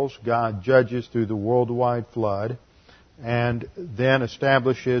fails. God judges through the worldwide flood and then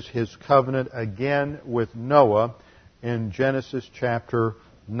establishes his covenant again with Noah in Genesis chapter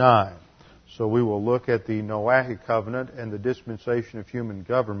 9. So we will look at the Noahic covenant and the dispensation of human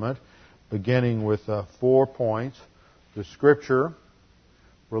government, beginning with 4 points: the Scripture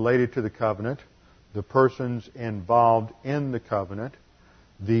related to the covenant, the persons involved in the covenant,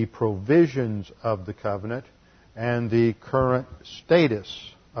 the provisions of the covenant, and the current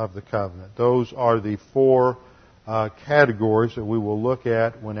status of the covenant. Those are the four categories that we will look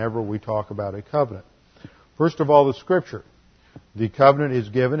at whenever we talk about a covenant. First of all, the Scripture. The covenant is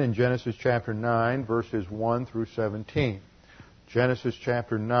given in Genesis chapter 9, verses 1 through 17. Genesis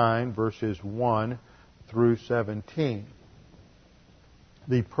chapter 9, verses 1 through 17.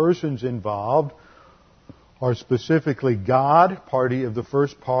 The persons involved are specifically God, party of the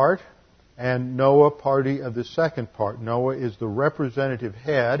first part, and Noah, party of the second part. Noah is the representative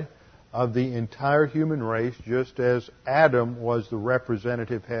head of the entire human race, just as Adam was the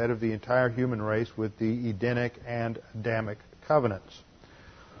representative head of the entire human race with the Edenic and Adamic covenants.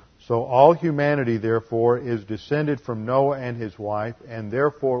 So all humanity, therefore, is descended from Noah and his wife, and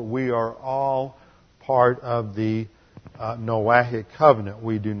therefore we are all part of the Noahic covenant.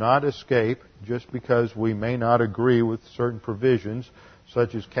 We do not escape just because we may not agree with certain provisions,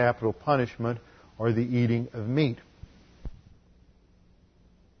 such as capital punishment or the eating of meat.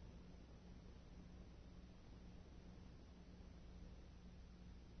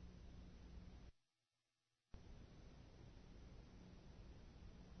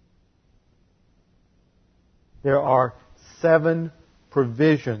 There are 7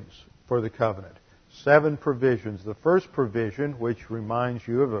 provisions for the covenant. 7 provisions. The first provision, which reminds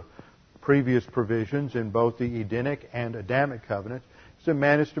you of the previous provisions in both the Edenic and Adamic covenants, is that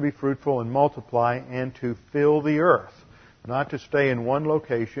man is to be fruitful and multiply and to fill the earth. Not to stay in one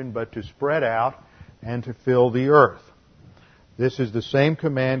location, but to spread out and to fill the earth. This is the same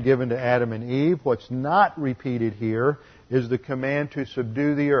command given to Adam and Eve. What's not repeated here is the command to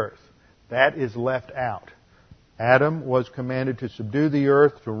subdue the earth. That is left out. Adam was commanded to subdue the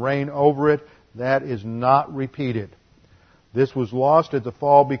earth, to reign over it. That is not repeated. This was lost at the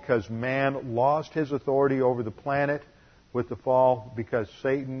fall because man lost his authority over the planet with the fall, because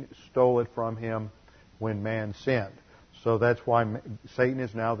Satan stole it from him when man sinned. So that's why Satan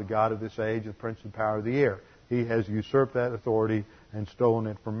is now the god of this age, the prince of the power of the air. He has usurped that authority and stolen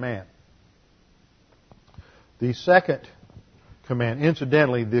it from man. The second command,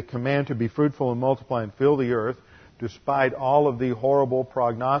 incidentally, the command to be fruitful and multiply and fill the earth, despite all of the horrible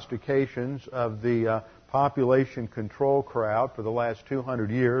prognostications of the population control crowd for the last 200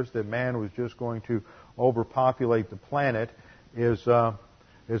 years that man was just going to overpopulate the planet, is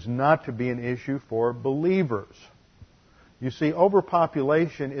not to be an issue for believers. You see,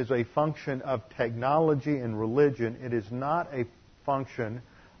 overpopulation is a function of technology and religion. It is not a function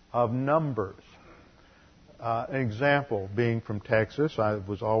of numbers. An example, being from Texas, I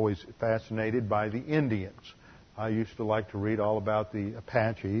was always fascinated by the Indians. I used to like to read all about the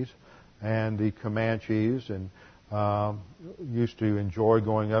Apaches and the Comanches, and used to enjoy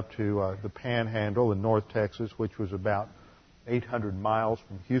going up to the Panhandle in North Texas, which was about 800 miles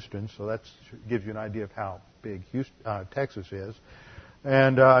from Houston, so that gives you an idea of how big Texas is.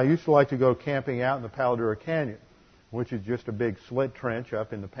 And I used to like to go camping out in the Palo Duro Canyon, which is just a big slit trench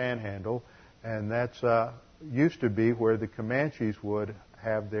up in the Panhandle, and that's used to be where the Comanches would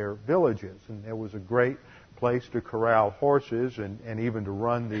have their villages, and it was a great place to corral horses and even to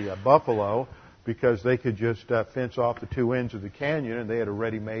run the buffalo, because they could just fence off the two ends of the canyon and they had a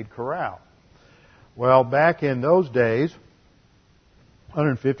ready-made corral. Well, back in those days,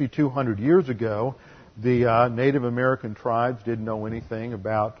 150, 200 years ago, the Native American tribes didn't know anything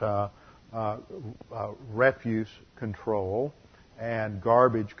about refuse control and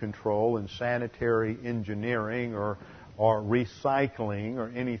garbage control and sanitary engineering or recycling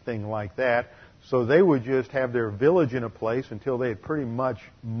or anything like that. So they would just have their village in a place until they had pretty much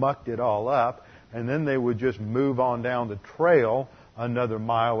mucked it all up, and then they would just move on down the trail another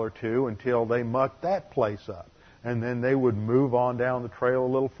mile or two until they mucked that place up. And then they would move on down the trail a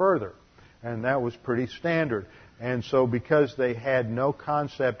little further. And that was pretty standard. And so because they had no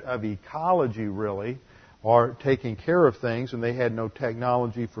concept of ecology really, or taking care of things, and they had no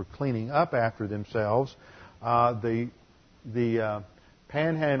technology for cleaning up after themselves, the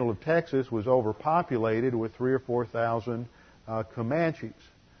Panhandle of Texas was overpopulated with 3,000 or 4,000 Comanches.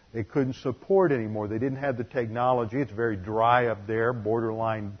 They couldn't support anymore. They didn't have the technology. It's very dry up there,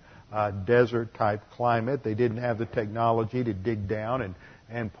 borderline desert-type climate. They didn't have the technology to dig down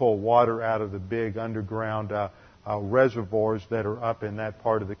and pull water out of the big underground reservoirs that are up in that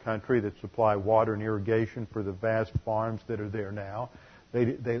part of the country that supply water and irrigation for the vast farms that are there now.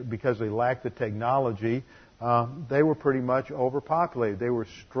 Because they lacked the technology, they were pretty much overpopulated. They were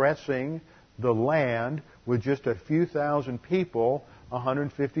stressing the land with just a few thousand people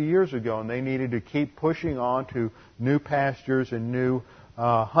 150 years ago, and they needed to keep pushing on to new pastures and new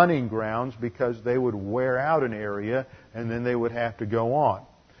hunting grounds because they would wear out an area and then they would have to go on.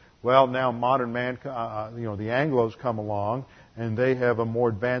 Well, now modern man, the Anglos come along, and they have a more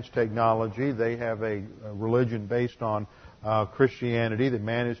advanced technology. They have a religion based on Christianity, that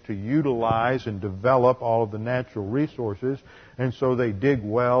man is to utilize and develop all of the natural resources. And so they dig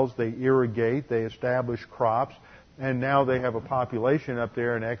wells, they irrigate, they establish crops, and now they have a population up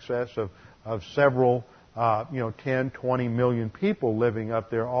there in excess of several, 10, 20 million people living up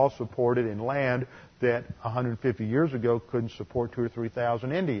there, all supported in land that 150 years ago couldn't support 2,000 or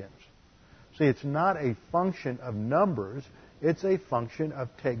 3,000 Indians. See, it's not a function of numbers. It's a function of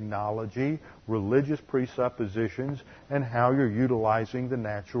technology, religious presuppositions, and how you're utilizing the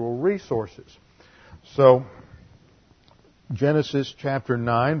natural resources. So, Genesis chapter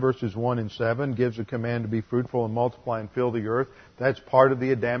 9, verses 1 and 7 gives a command to be fruitful and multiply and fill the earth. That's part of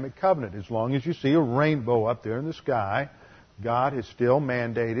the Adamic covenant. As long as you see a rainbow up there in the sky, God has still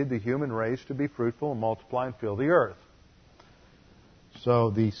mandated the human race to be fruitful and multiply and fill the earth. So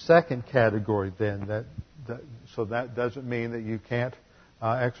the second category then, that doesn't mean that you can't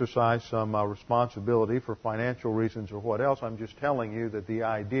exercise some responsibility for financial reasons or what else. I'm just telling you that the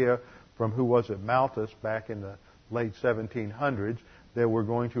idea from who was it, Malthus, back in the late 1700s, that we're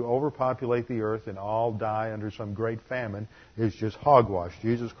going to overpopulate the earth and all die under some great famine is just hogwash.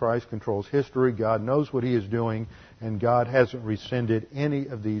 Jesus Christ controls history. God knows what He is doing, and God hasn't rescinded any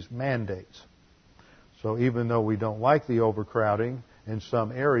of these mandates. So even though we don't like the overcrowding in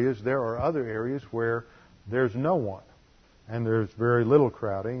some areas, there are other areas where there's no one, and there's very little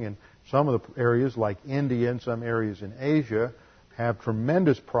crowding. And some of the areas, like India and some areas in Asia, have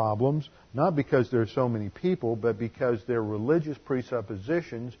tremendous problems, not because there are so many people, but because their religious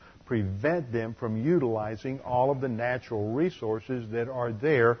presuppositions prevent them from utilizing all of the natural resources that are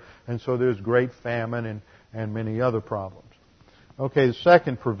there, and so there's great famine and many other problems. Okay, the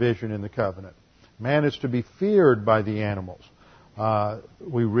second provision in the covenant. Man is to be feared by the animals.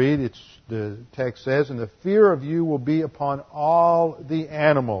 We read, the text says, and the fear of you will be upon all the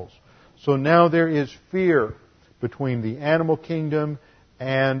animals. So now there is fear between the animal kingdom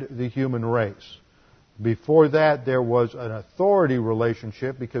and the human race. Before that, there was an authority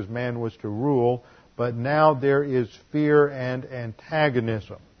relationship because man was to rule, but now there is fear and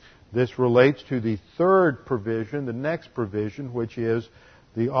antagonism. This relates to the third provision, the next provision, which is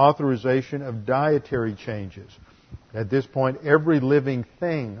the authorization of dietary changes. At this point, every living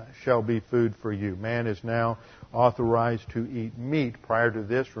thing shall be food for you. Man is now authorized to eat meat. Prior to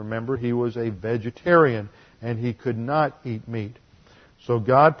this, remember, he was a vegetarian and he could not eat meat. So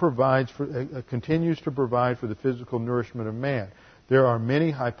God continues to provide for the physical nourishment of man. There are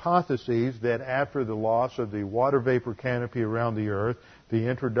many hypotheses that after the loss of the water vapor canopy around the earth, the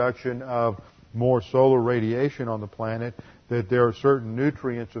introduction of more solar radiation on the planet, that there are certain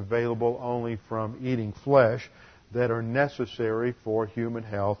nutrients available only from eating flesh that are necessary for human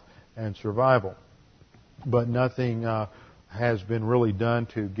health and survival. But nothing has been really done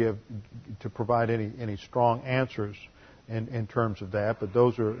to provide any strong answers in terms of that, but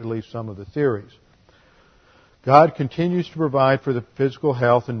those are at least some of the theories. God continues to provide for the physical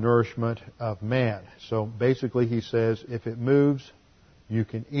health and nourishment of man. So basically he says, if it moves, you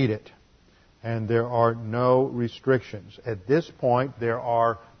can eat it. And there are no restrictions. At this point, there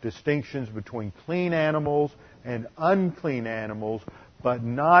are distinctions between clean animals and unclean animals, but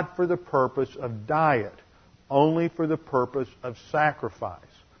not for the purpose of diet, only for the purpose of sacrifice.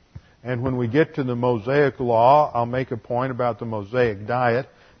 And when we get to the Mosaic Law, I'll make a point about the Mosaic diet.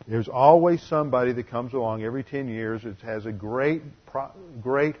 There's always somebody that comes along every 10 years that has a great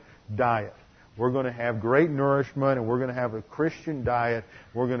diet. We're going to have great nourishment, and we're going to have a Christian diet.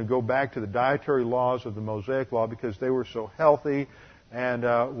 We're going to go back to the dietary laws of the Mosaic Law because they were so healthy, and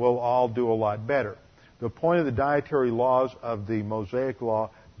we'll all do a lot better. The point of the dietary laws of the Mosaic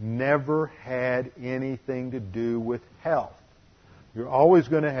Law never had anything to do with health. You're always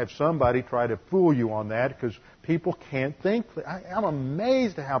going to have somebody try to fool you on that because people can't think. I'm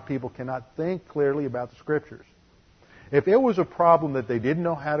amazed at how people cannot think clearly about the Scriptures. If it was a problem that they didn't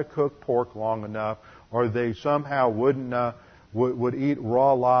know how to cook pork long enough, or they somehow would eat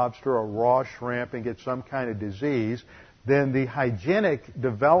raw lobster or raw shrimp and get some kind of disease, then the hygienic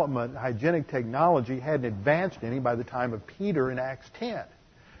technology hadn't advanced any by the time of Peter in Acts 10.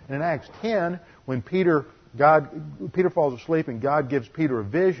 And in Acts 10, when Peter falls asleep and God gives Peter a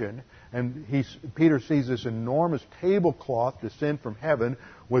vision, and Peter sees this enormous tablecloth descend from heaven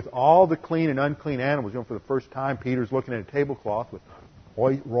with all the clean and unclean animals. For the first time, Peter's looking at a tablecloth with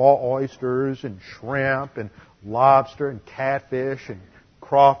raw oysters and shrimp and lobster and catfish and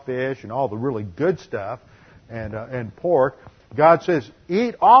crawfish and all the really good stuff and pork. God says,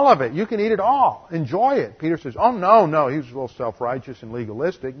 eat all of it. You can eat it all. Enjoy it. Peter says, oh, no. He was a little self-righteous and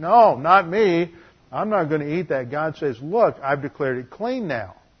legalistic. No, not me. I'm not going to eat that. God says, look, I've declared it clean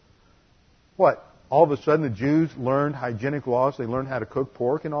now. What? All of a sudden the Jews learned hygienic laws. They learned how to cook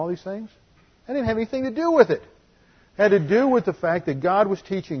pork and all these things? That didn't have anything to do with it. It had to do with the fact that God was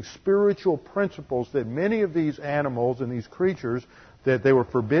teaching spiritual principles that many of these animals and these creatures that they were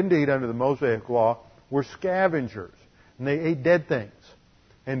forbidden to eat under the Mosaic law were scavengers. And they ate dead things.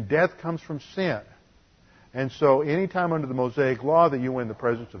 And death comes from sin. And so anytime under the Mosaic law that you were in the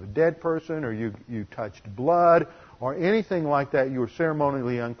presence of a dead person or you touched blood or anything like that, you were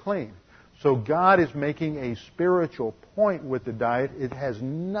ceremonially unclean. So God is making a spiritual point with the diet. It has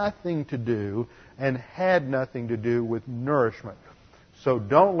nothing to do and had nothing to do with nourishment. So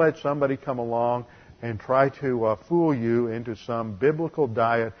don't let somebody come along and try to fool you into some biblical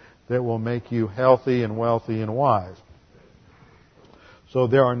diet that will make you healthy and wealthy and wise. So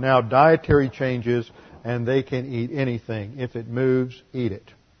there are now dietary changes, and they can eat anything. If it moves, eat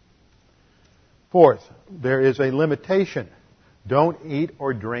it. Fourth, there is a limitation. Don't eat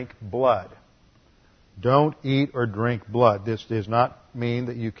or drink blood. Don't eat or drink blood. This does not mean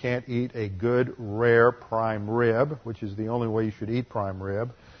that you can't eat a good, rare prime rib, which is the only way you should eat prime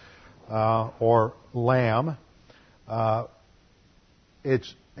rib, or lamb.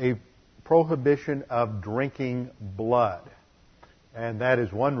 It's a prohibition of drinking blood. And that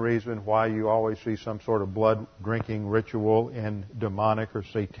is one reason why you always see some sort of blood drinking ritual in demonic or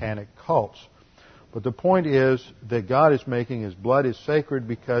satanic cults. But the point is that God is making His blood is sacred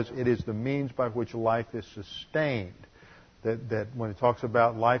because it is the means by which life is sustained. That when it talks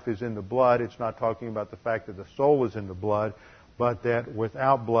about life is in the blood, it's not talking about the fact that the soul is in the blood, but that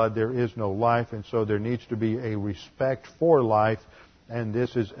without blood there is no life, and so there needs to be a respect for life, and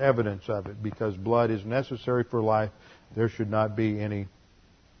this is evidence of it. Because blood is necessary for life, there should not be any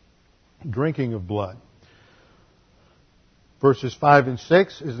drinking of blood. Verses 5 and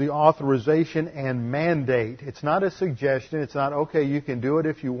 6 is the authorization and mandate. It's not a suggestion. It's not, okay, you can do it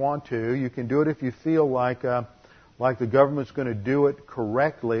if you want to. You can do it if you feel like the government's going to do it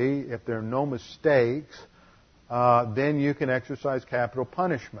correctly. If there are no mistakes, then you can exercise capital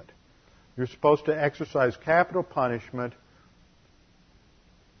punishment. You're supposed to exercise capital punishment.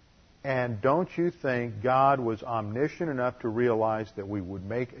 And don't you think God was omniscient enough to realize that we would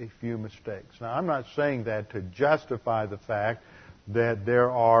make a few mistakes? Now, I'm not saying that to justify the fact that there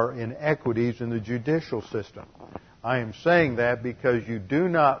are inequities in the judicial system. I am saying that because you do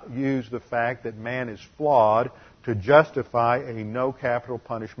not use the fact that man is flawed to justify a no capital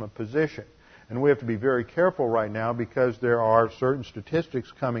punishment position. And we have to be very careful right now because there are certain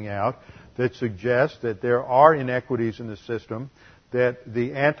statistics coming out that suggest that there are inequities in the system, that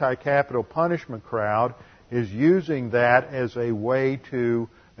the anti-capital punishment crowd is using that as a way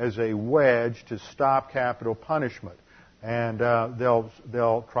as a wedge to stop capital punishment. And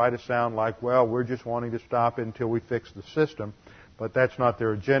they'll try to sound like, well, we're just wanting to stop it until we fix the system. But that's not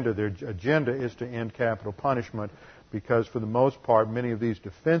their agenda. Their agenda is to end capital punishment because for the most part, many of these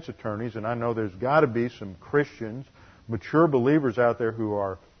defense attorneys, and I know there's got to be some Christians, mature believers out there who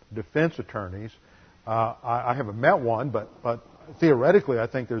are defense attorneys. I haven't met one, but theoretically, I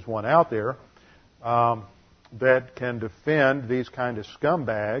think there's one out there that can defend these kind of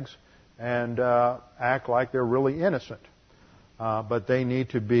scumbags and act like they're really innocent. But they need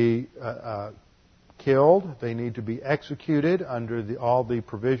to be killed. They need to be executed under all the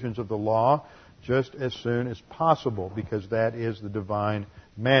provisions of the law just as soon as possible because that is the divine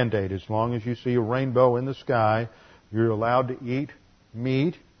mandate. As long as you see a rainbow in the sky, you're allowed to eat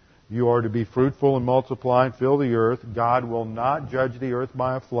meat. You are to be fruitful and multiply and fill the earth. God will not judge the earth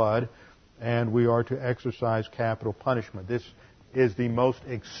by a flood, and we are to exercise capital punishment. This is the most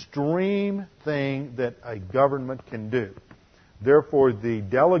extreme thing that a government can do. Therefore, the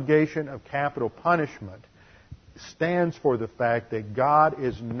delegation of capital punishment stands for the fact that God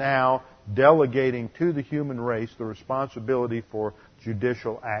is now delegating to the human race the responsibility for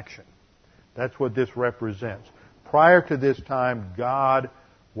judicial action. That's what this represents. Prior to this time, God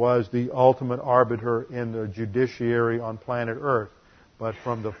was the ultimate arbiter in the judiciary on planet Earth. But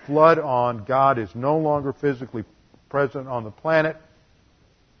from the flood on, God is no longer physically present on the planet,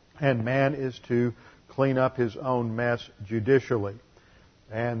 and man is to clean up his own mess judicially.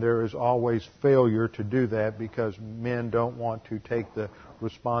 And there is always failure to do that because men don't want to take the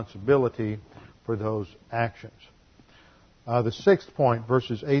responsibility for those actions. The sixth point,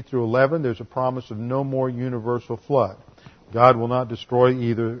 verses 8 through 11, there's a promise of no more universal flood. God will not destroy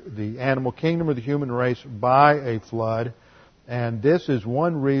either the animal kingdom or the human race by a flood. And this is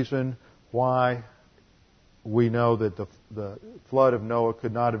one reason why we know that the flood of Noah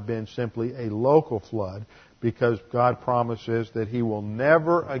could not have been simply a local flood, because God promises that He will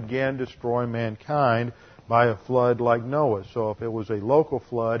never again destroy mankind by a flood like Noah. So if it was a local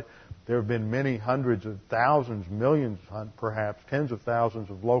flood, there have been many hundreds of thousands, millions, perhaps tens of thousands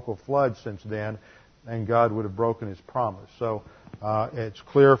of local floods since then, and God would have broken His promise. So it's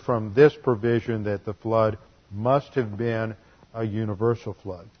clear from this provision that the flood must have been a universal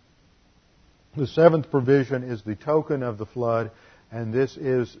flood. The seventh provision is the token of the flood, and this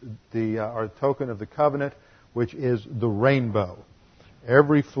is the token of the covenant, which is the rainbow.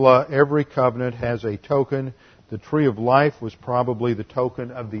 Every covenant has a token. The tree of life was probably the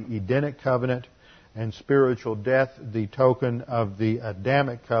token of the Edenic covenant, and spiritual death the token of the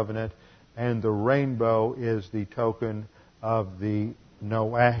Adamic covenant, and the rainbow is the token of the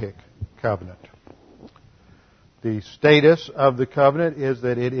Noahic covenant. The status of the covenant is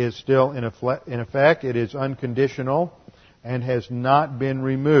that it is still in effect. It is unconditional and has not been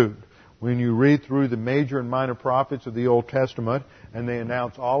removed. When you read through the major and minor prophets of the Old Testament, and they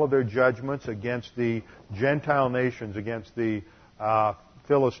announce all of their judgments against the Gentile nations, against the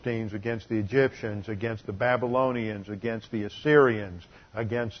Philistines, against the Egyptians, against the Babylonians, against the Assyrians,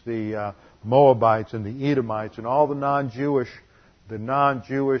 against the Moabites and the Edomites, and all the non-Jewish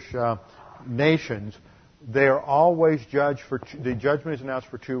nations, they are always judged for, the judgment is announced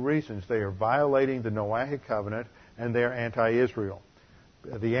for two reasons. They are violating the Noahic covenant, and they are anti-Israel.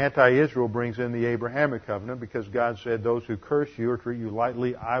 The anti-Israel brings in the Abrahamic covenant, because God said, those who curse you or treat you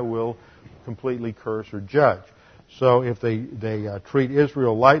lightly, I will completely curse or judge. So if they treat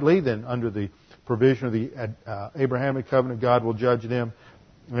Israel lightly, then under the provision of the Abrahamic covenant, God will judge them.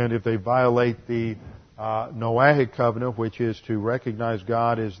 And if they violate the Noahic covenant, which is to recognize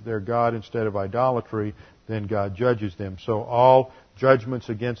God as their God instead of idolatry, then God judges them. So all judgments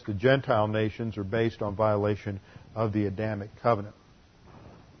against the Gentile nations are based on violation of the Adamic covenant.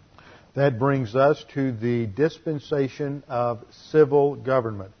 That brings us to the dispensation of civil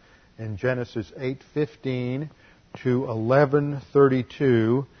government in Genesis 8:15 to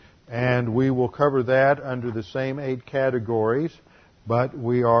 11:32, and we will cover that under the same 8 categories, but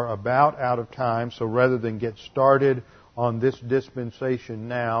we are about out of time, so rather than get started on this dispensation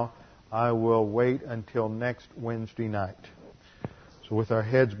now, I will wait until next Wednesday night. So with our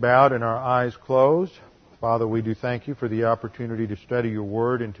heads bowed and our eyes closed, Father, we do thank you for the opportunity to study your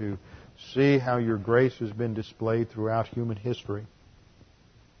word and to see how your grace has been displayed throughout human history.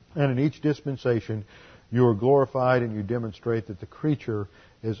 And in each dispensation, you are glorified and you demonstrate that the creature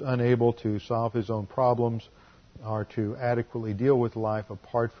is unable to solve his own problems or to adequately deal with life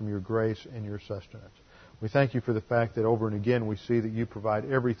apart from your grace and your sustenance. We thank you for the fact that over and again we see that you provide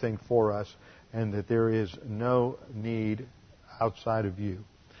everything for us and that there is no need outside of you.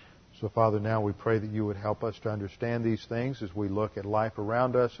 So, Father, now we pray that you would help us to understand these things as we look at life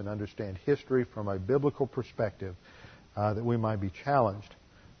around us and understand history from a biblical perspective, that we might be challenged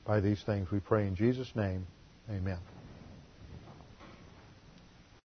by these things. We pray in Jesus' name. Amen.